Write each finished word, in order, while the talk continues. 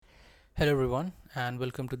Hello, everyone, and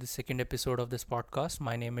welcome to the second episode of this podcast.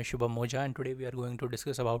 My name is Shubham Moja, and today we are going to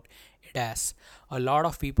discuss about ADAS. A lot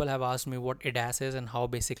of people have asked me what ADAS is and how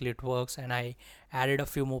basically it works, and I added a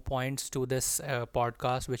few more points to this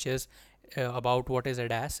podcast, which is about what is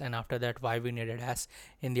ADAS, and after that, why we need ADAS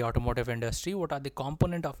in the automotive industry. What are the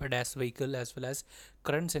component of ADAS vehicle, as well as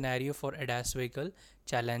current scenario for ADAS vehicle,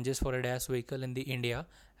 challenges for ADAS vehicle in the India,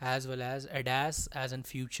 as well as ADAS as in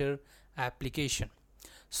future application.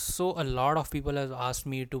 So a lot of people have asked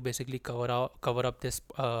me to basically cover up this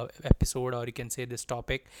episode, or you can say this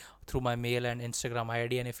topic, through my mail and Instagram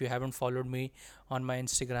ID. And if you haven't followed me on my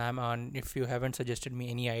Instagram, and if you haven't suggested me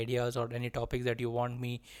any ideas or any topics that you want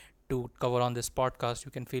me to cover on this podcast,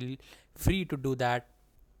 you can feel free to do that,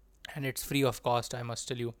 and it's free of cost, I must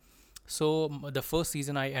tell you. So the first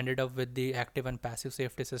season I ended up with the active and passive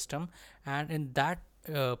safety system, and in that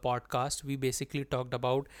podcast we basically talked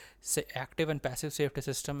about active and passive safety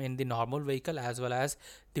system in the normal vehicle, as well as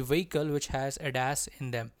the vehicle which has ADAS in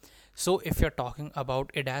them. So if you're talking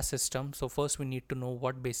about ADAS system, so first we need to know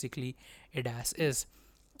what basically ADAS is.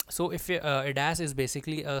 So if ADAS is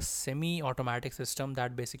basically a semi-automatic system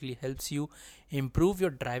that basically helps you improve your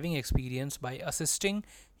driving experience by assisting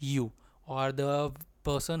you or the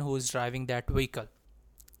person who is driving that vehicle.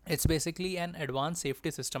 It's basically an advanced safety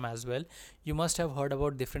system as well. You must have heard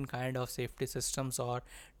about different kind of safety systems or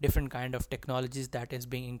different kind of technologies that is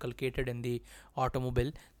being inculcated in the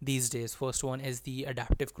automobile these days. First one is the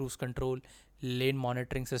adaptive cruise control, lane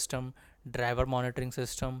monitoring system, driver monitoring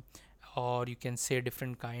system, or you can say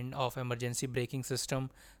different kind of emergency braking system.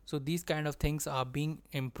 So these kind of things are being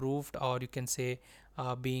improved, or you can say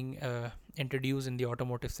being introduced in the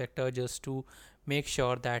automotive sector, just to make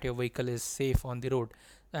sure that your vehicle is safe on the road.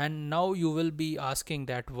 And now you will be asking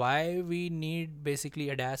that why we need basically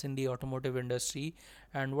ADAS in the automotive industry,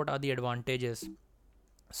 and what are the advantages.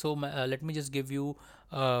 So let me just give you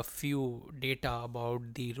a few data about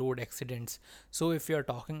the road accidents. So if you are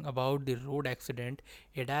talking about the road accident,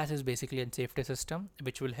 ADAS is basically a safety system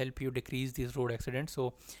which will help you decrease these road accidents.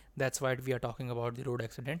 So that's why we are talking about the road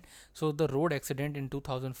accident. So the road accident in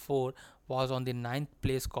 2004 was on the ninth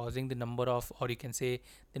place, causing the number of, or you can say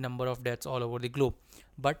the number of deaths all over the globe.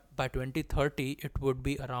 But by 2030 it would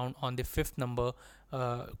be around on the fifth number,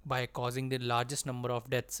 by causing the largest number of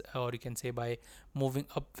deaths, or you can say by moving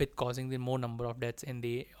up with causing the more number of deaths in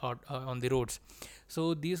the on the roads.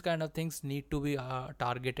 So these kind of things need to be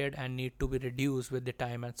targeted and need to be reduced with the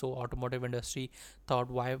time. And so automotive industry thought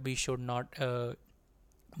why we should not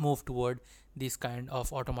move toward these kind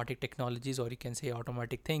of automatic technologies, or you can say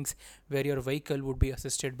automatic things, where your vehicle would be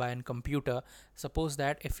assisted by a computer. Suppose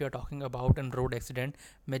that if you're talking about a road accident,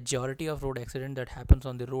 majority of road accident that happens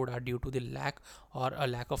on the road are due to the lack, or a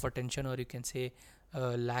lack of attention, or you can say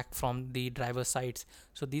lack from the driver sides.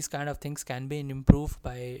 So these kind of things can be improved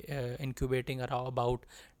by incubating around about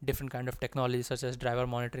different kind of technologies such as driver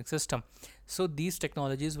monitoring system. So these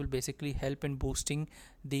technologies will basically help in boosting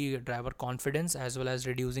the driver confidence, as well as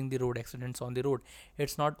reducing the road accidents on the road.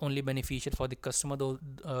 It's not only beneficial for the customer, though,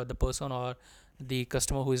 the person or the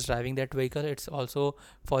customer who is driving that vehicle, it's also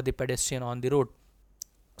for the pedestrian on the road.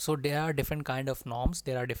 So there are different kind of norms,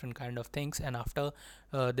 there are different kind of things, and after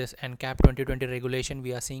this NCAP 2020 regulation,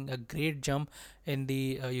 we are seeing a great jump in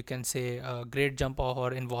the you can say great jump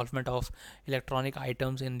or involvement of electronic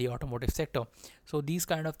items in the automotive sector. So these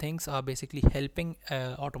kind of things are basically helping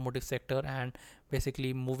automotive sector, and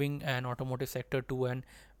basically moving an automotive sector to an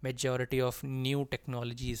majority of new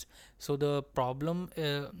technologies. So the problem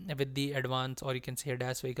with the advanced, or you can say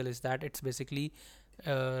ADAS vehicle, is that it's basically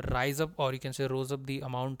rise up, or you can say rose up the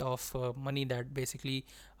amount of money that basically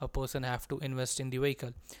a person have to invest in the vehicle.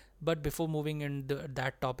 But before moving in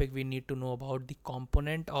that topic, we need to know about the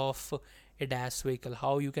component of a dash vehicle,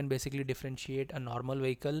 how you can basically differentiate a normal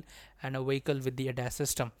vehicle and a vehicle with the ADAS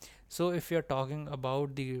system. So if you're talking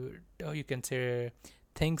about the you can say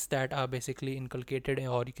things that are basically inculcated,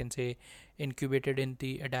 or you can say incubated in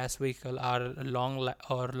the ADAS vehicle, are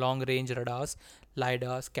or long range radars,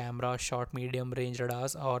 lidars, camera, short medium range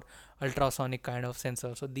radars, or ultrasonic kind of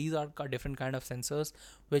sensors. So these are different kind of sensors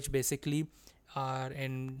which basically are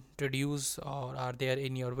introduced or are there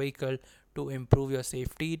in your vehicle to improve your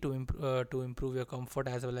safety, to improve your comfort,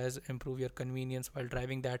 as well as improve your convenience while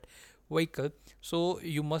driving that vehicle. So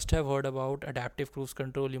you must have heard about adaptive cruise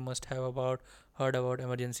control, you must have about heard about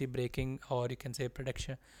emergency braking, or you can say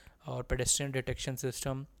protection or pedestrian detection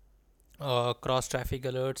system, cross traffic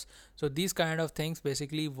alerts. So these kind of things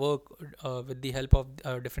basically work with the help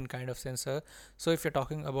of different kind of sensor. So if you're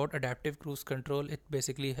talking about adaptive cruise control, it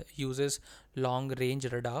basically uses long range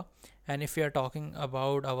radar. And if we are talking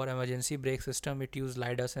about our emergency brake system, it use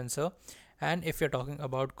lidar sensor. And if you're talking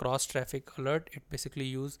about cross traffic alert, it basically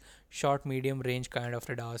use short medium range kind of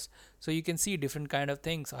radars. So you can see different kind of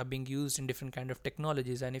things are being used in different kind of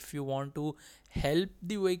technologies. And if you want to help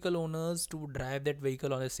the vehicle owners to drive that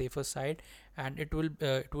vehicle on a safer side, and it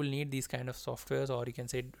will need these kind of softwares, or you can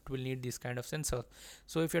say it will need these kind of sensors.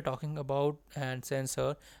 So if you're talking about and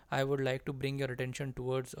sensor, I would like to bring your attention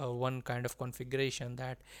towards one kind of configuration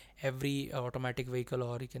that every automatic vehicle,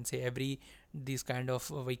 or you can say every these kind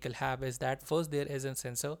of vehicle have, is that first there is a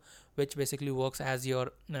sensor which basically works as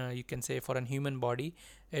your you can say for a human body,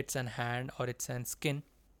 it's an hand or it's an skin,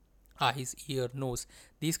 eyes, ear, nose.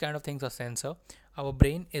 These kind of things are sensor. Our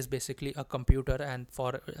brain is basically a computer, and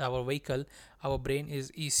for our vehicle, our brain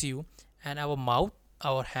is ECU, and our mouth,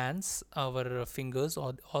 our hands, our fingers,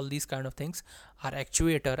 or all these kind of things are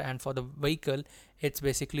actuator. And for the vehicle, it's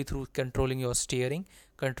basically through controlling your steering,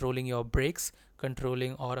 controlling your brakes,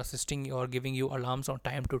 controlling or assisting or giving you alarms on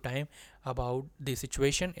time to time about the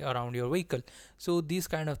situation around your vehicle. So these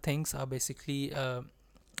kind of things are basically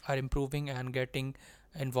are improving and getting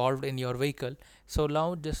involved in your vehicle. So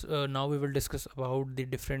now we will discuss about the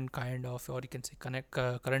different kind of, or you can say connect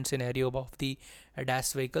current scenario of the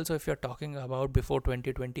ADAS vehicle. So if you're talking about before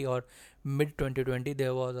 2020 or mid 2020,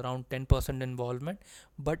 there was around 10% involvement.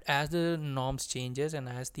 But as the norms changes, and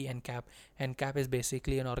as the NCAP is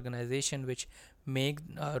basically an organization which make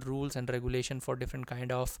rules and regulation for different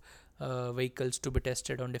kind of vehicles to be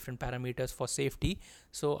tested on different parameters for safety.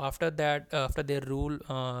 So after that, after their rule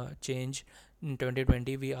change in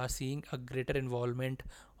 2020, we are seeing a greater involvement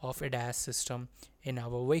of ADAS system in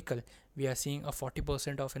our vehicle. We are seeing a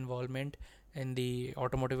 40% of involvement in the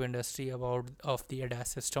automotive industry about of the ADAS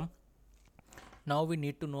system. Now we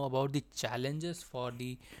need to know about the challenges for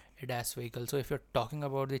the ADAS vehicle. So if you're talking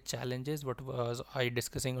about the challenges, what was I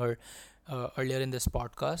discussing earlier in this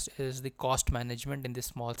podcast is the cost management in the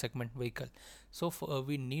small segment vehicle. So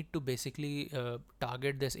we need to basically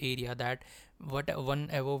target this area, that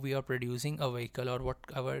whenever we are producing a vehicle, or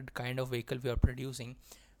whatever kind of vehicle we are producing,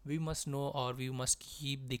 we must know, or we must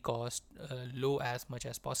keep the cost low as much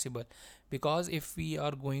as possible. Because if we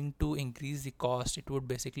are going to increase the cost, it would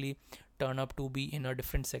basically turn up to be in a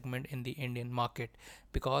different segment in the Indian market.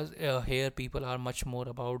 Because here people are much more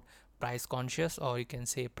about price conscious, or you can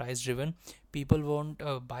say price driven. People won't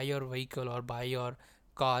buy your vehicle or buy your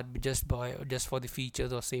car just for the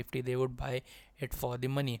features or safety. They would buy it for the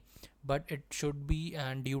money. But it should be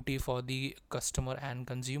an duty for the customer and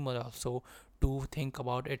consumer also to think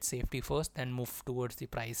about its safety first, then move towards the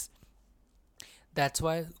price. That's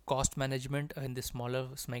why cost management in the smaller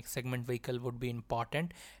segment vehicle would be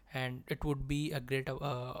important, and it would be a great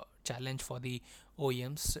challenge for the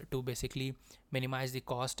OEMs to basically minimize the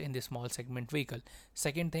cost in the small segment vehicle.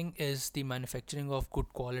 Second thing is the manufacturing of good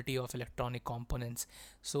quality of electronic components.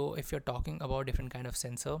 So if you're talking about different kind of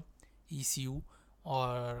sensor, ECU,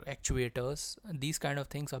 or actuators, these kind of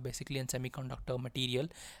things are basically in semiconductor material,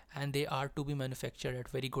 and they are to be manufactured at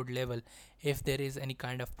very good level. If there is any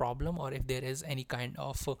kind of problem, or if there is any kind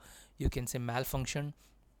of you can say malfunction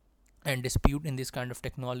and dispute in this kind of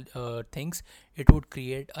technology things, it would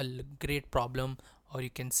create a great problem, or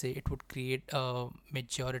you can say it would create a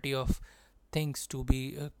majority of things to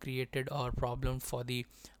be created or problem for the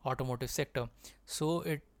automotive sector. So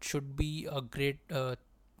it should be a great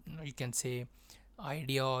you can say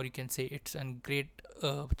idea, or you can say it's a great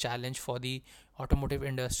challenge for the automotive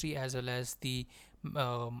industry, as well as the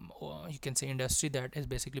you can say industry that is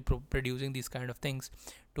basically producing these kind of things,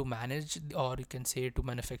 to manage, or you can say to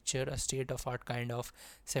manufacture a state of art kind of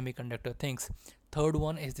semiconductor things. Third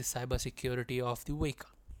one is the cyber security of the vehicle.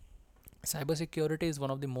 Cybersecurity is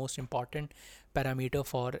one of the most important parameter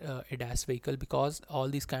for ADAS vehicle, because all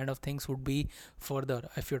these kind of things would be further,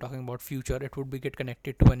 if you're talking about future, it would be get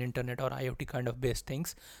connected to an internet or IoT kind of based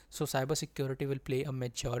things. So cybersecurity will play a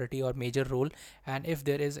majority or major role. And if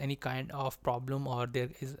there is any kind of problem, or there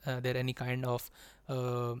any kind of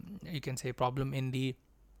you can say problem in the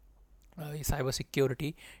cyber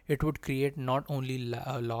security, it would create not only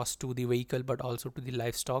loss to the vehicle, but also to the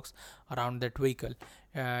livestock around that vehicle.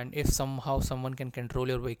 And if somehow someone can control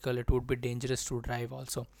your vehicle, it would be dangerous to drive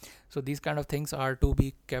also. So these kind of things are to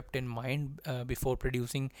be kept in mind before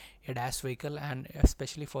producing a dash vehicle. And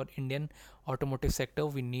especially for Indian automotive sector,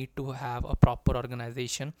 we need to have a proper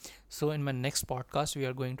organization. So in my next podcast, we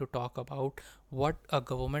are going to talk about what a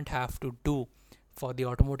government have to do for the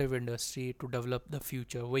automotive industry to develop the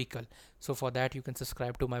future vehicle. So for that you can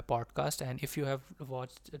subscribe to my podcast, and if you have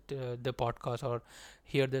watched the podcast or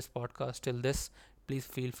hear this podcast till this, please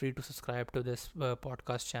feel free to subscribe to this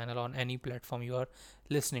podcast channel on any platform you are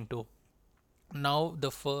listening to. Now the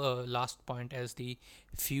last point is the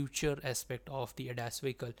future aspect of the ADAS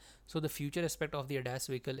vehicle. So the future aspect of the ADAS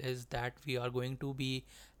vehicle is that we are going to be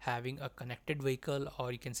having a connected vehicle,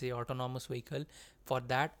 or you can say autonomous vehicle. For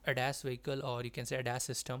that, ADAS vehicle, or you can say ADAS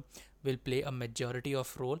system, will play a majority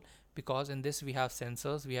of role, because in this we have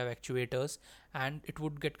sensors, we have actuators, and it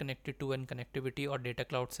would get connected to an connectivity or data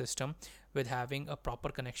cloud system with having a proper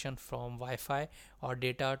connection from Wi-Fi or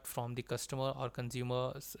data from the customer or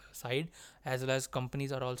consumer side, as well as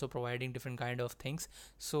companies are also providing different kind of things.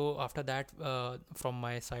 So after that, from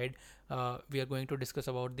my side, we are going to discuss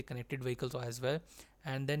about the connected vehicles as well,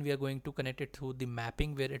 and then we are going to connect it through the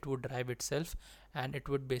mapping, where it would drive itself, and it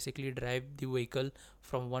would basically drive the vehicle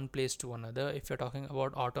from one place to another. If you're talking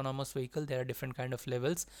about autonomous vehicle, there are different kind of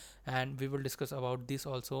levels, and we will discuss about this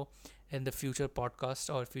also in the future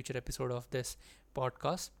podcast or future episode of this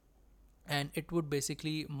podcast. And it would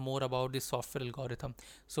basically more about the software algorithm.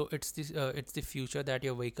 So it's the future that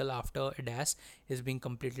your vehicle, after ADAS is being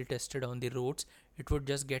completely tested on the roads, it would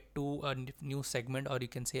just get to a new segment, or you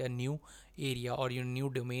can say a new area or your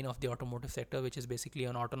new domain of the automotive sector, which is basically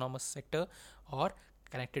an autonomous sector or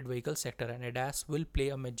connected vehicle sector, and ADAS will play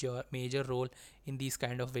a major role in these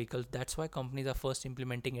kind of vehicles. That's why companies are first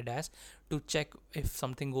implementing ADAS, to check if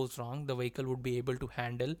something goes wrong, the vehicle would be able to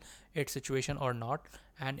handle its situation or not.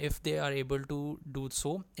 And if they are able to do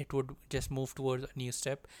so, it would just move towards a new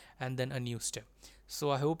step and then a new step.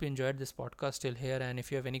 So I hope you enjoyed this podcast till here, and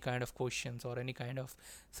if you have any kind of questions or any kind of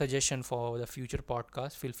suggestion for the future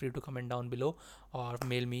podcast, feel free to comment down below or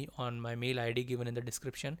mail me on my mail ID given in the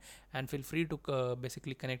description, and feel free to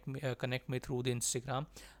basically connect me through the Instagram.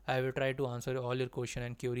 I will try to answer all your question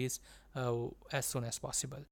and queries as soon as possible.